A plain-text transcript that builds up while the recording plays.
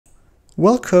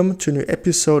Welcome to a new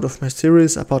episode of my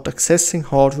series about accessing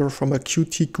hardware from a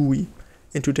QT GUI.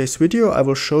 In today's video I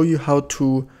will show you how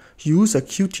to use a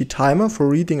QT timer for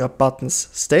reading a button's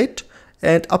state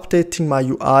and updating my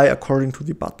UI according to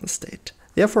the button state.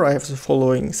 Therefore I have the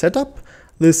following setup.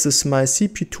 This is my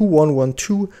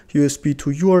CP2112 USB to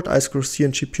UART I2C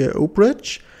and GPIO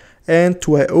bridge, and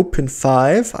to my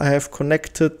OPN5 I have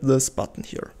connected this button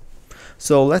here.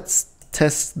 So let's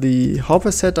test the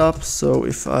hardware setup. So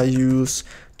if I use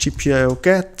GPIO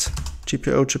get,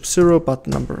 GPIO chip 0,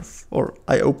 button number, or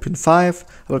I open 5,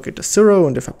 I will get a 0,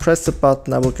 and if I press the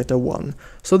button I will get a 1.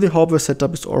 So the hardware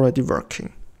setup is already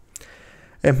working.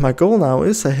 And my goal now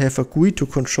is I have a GUI to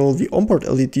control the onboard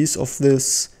LEDs of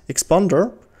this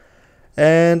expander,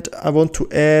 and I want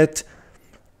to add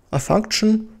a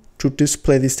function to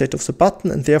display the state of the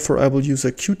button, and therefore I will use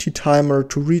a QT timer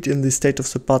to read in the state of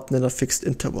the button in a fixed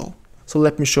interval. So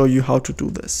let me show you how to do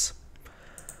this.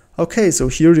 Okay, so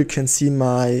here you can see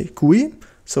my GUI.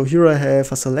 So here I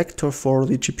have a selector for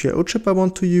the GPIO chip I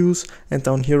want to use, and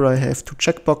down here I have two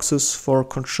checkboxes for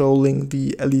controlling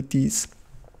the LEDs.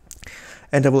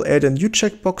 And I will add a new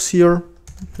checkbox here.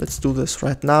 Let's do this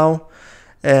right now.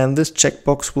 And this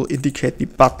checkbox will indicate the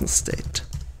button state.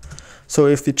 So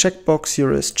if the checkbox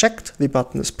here is checked, the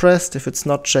button is pressed. If it's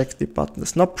not checked, the button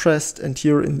is not pressed. And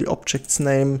here in the object's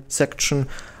name section,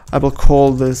 I will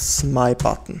call this my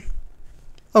button.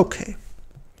 Okay.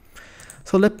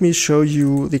 So let me show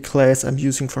you the class I'm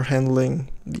using for handling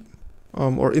the,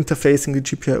 or interfacing the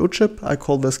GPIO chip. I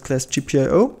call this class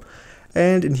GPIO.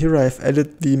 And in here I have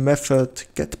added the method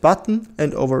getButton,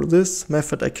 and over this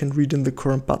method I can read in the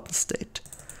current button state.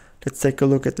 Let's take a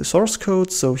look at the source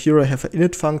code. So here I have an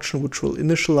init function which will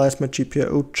initialize my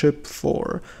GPIO chip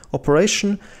for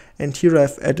operation. And here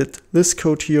I've added this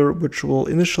code here which will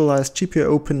initialize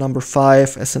GPIO pin number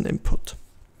 5 as an input.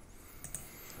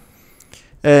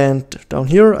 And down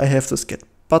here I have this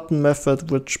getButton method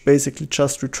which basically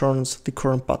just returns the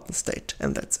current button state,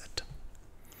 and that's it,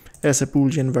 as a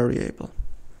Boolean variable.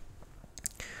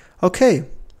 Okay.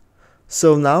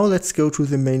 So now let's go to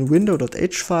the main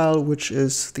window.h file, which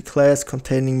is the class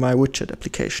containing my widget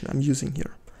application I'm using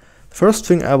here. The first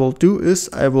thing I will do is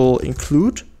I will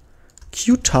include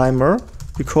QTimer,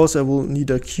 because I will need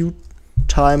a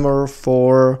QTimer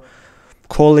for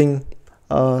calling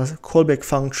a callback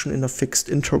function in a fixed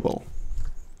interval.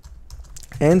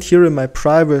 And here in my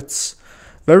private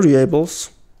variables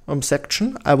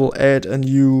section, I will add a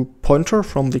new pointer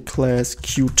from the class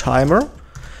QTimer,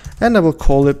 and I will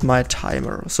call it my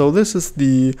timer. So this is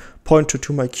the pointer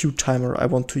to my QTimer I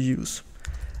want to use.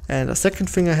 And a second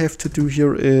thing I have to do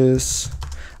here is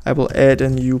I will add a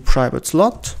new private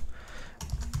slot.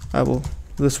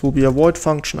 This will be a void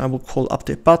function I will call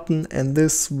updateButton, and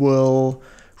this will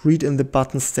read in the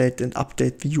button state and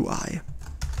update the UI.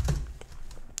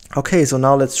 Okay, so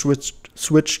now let's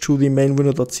switch to the main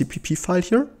window.cpp file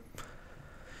here.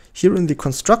 Here in the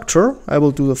constructor, I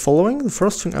will do the following. The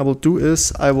first thing I will do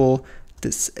is I will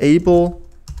disable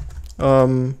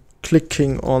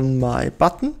clicking on my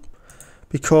button,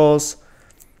 because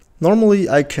normally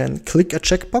I can click a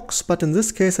checkbox, but in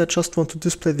this case I just want to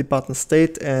display the button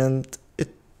state and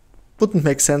it wouldn't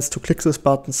make sense to click this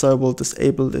button, so I will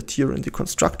disable it here in the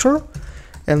constructor.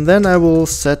 And then I will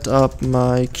set up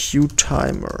my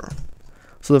QTimer.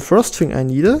 So the first thing I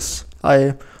need is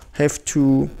I have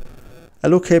to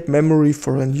allocate memory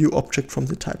for a new object from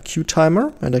the type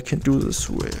QTimer, and I can do this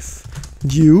with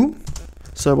new.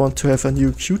 So I want to have a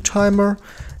new QTimer,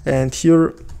 and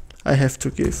here I have to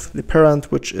give the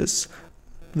parent, which is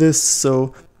this.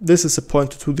 So this is a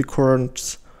pointer to the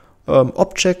current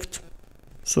object.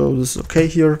 So this is okay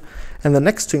here. And the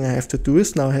next thing I have to do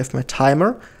is now I have my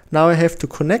timer. Now I have to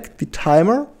connect the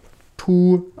timer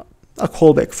to a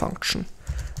callback function,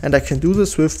 and I can do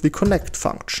this with the connect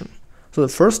function. So the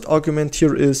first argument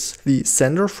here is the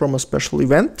sender from a special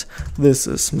event. This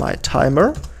is my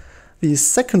timer. The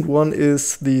second one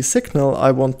is the signal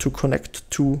I want to connect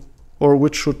to, or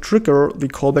which should trigger the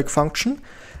callback function.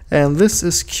 And this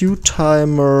is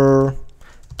QTimer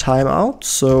timeout.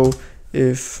 So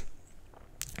if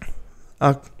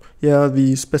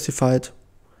the specified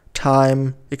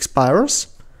time expires.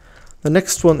 The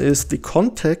next one is the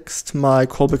context my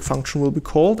callback function will be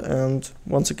called, and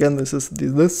once again this is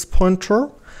this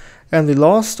pointer. And the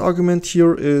last argument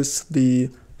here is the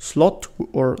slot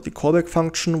or the callback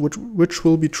function which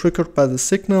will be triggered by the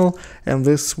signal, and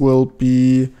this will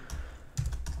be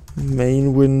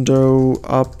main window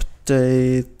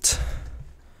update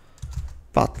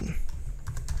button.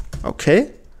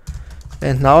 Okay,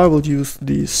 and now I will use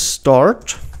the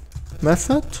start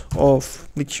method of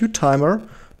the QTimer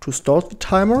to start the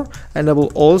timer, and I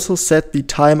will also set the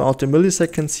timeout in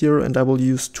milliseconds here, and I will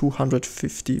use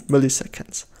 250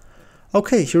 milliseconds.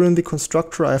 Okay, here in the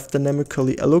constructor I have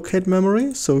dynamically allocate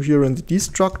memory, so here in the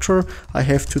destructor I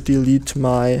have to delete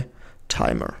my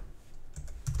timer.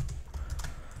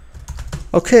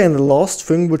 Okay, and the last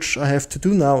thing which I have to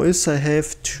do now is I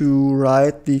have to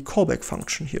write the callback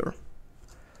function here.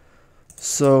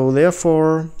 So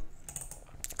therefore,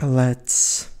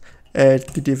 let's add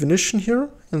the definition here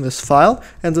in this file,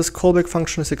 and this callback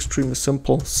function is extremely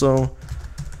simple. So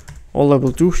all I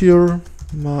will do here,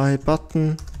 my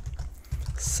button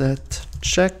set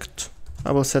checked,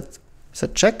 I will set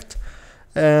checked,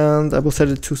 and I will set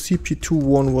it to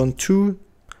CP2112,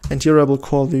 and here I will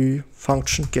call the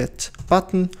function get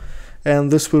button,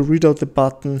 and this will read out the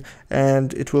button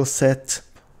and it will set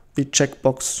the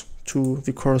checkbox to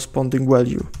the corresponding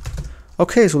value.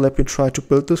 Okay, so let me try to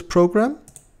build this program.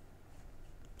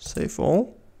 Save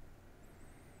all.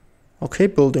 Okay,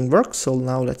 building works, so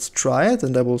now let's try it,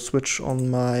 and I will switch on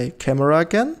my camera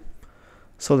again.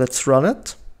 So let's run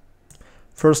it.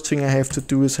 First thing I have to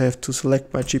do is I have to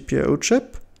select my GPIO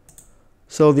chip.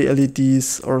 So the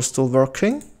LEDs are still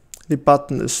working. The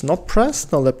button is not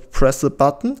pressed. Now let me press the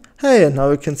button. Hey, and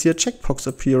now you can see a checkbox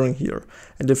appearing here.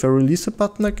 And if I release the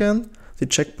button again, the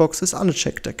checkbox is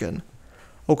unchecked again.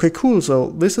 Okay, cool.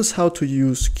 So this is how to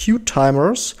use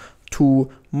QTimers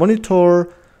to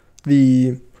monitor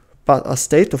the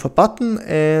state of a button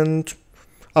and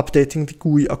updating the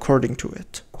GUI according to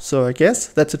it. So I guess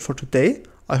that's it for today.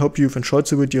 I hope you've enjoyed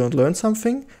the video and learned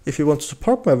something. If you want to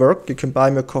support my work, you can buy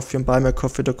me a coffee on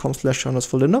buymeacoffee.com/jonas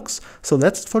for Linux. So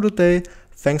that's it for today.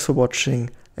 Thanks for watching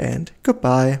and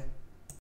goodbye.